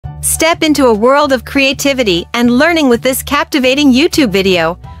Step into a world of creativity and learning with this captivating YouTube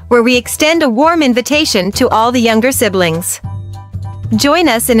video, where we extend a warm invitation to all the younger siblings. Join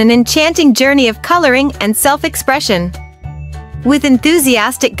us in an enchanting journey of coloring and self-expression. With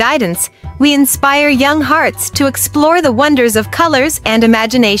enthusiastic guidance, we inspire young hearts to explore the wonders of colors and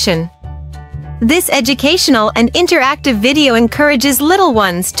imagination. This educational and interactive video encourages little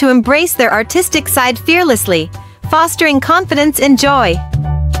ones to embrace their artistic side fearlessly, fostering confidence and joy.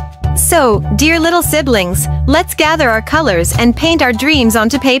 So, dear little siblings, let's gather our colors and paint our dreams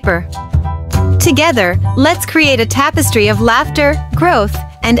onto paper. Together, let's create a tapestry of laughter, growth,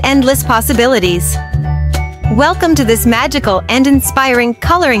 and endless possibilities. Welcome to this magical and inspiring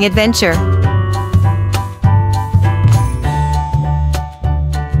coloring adventure.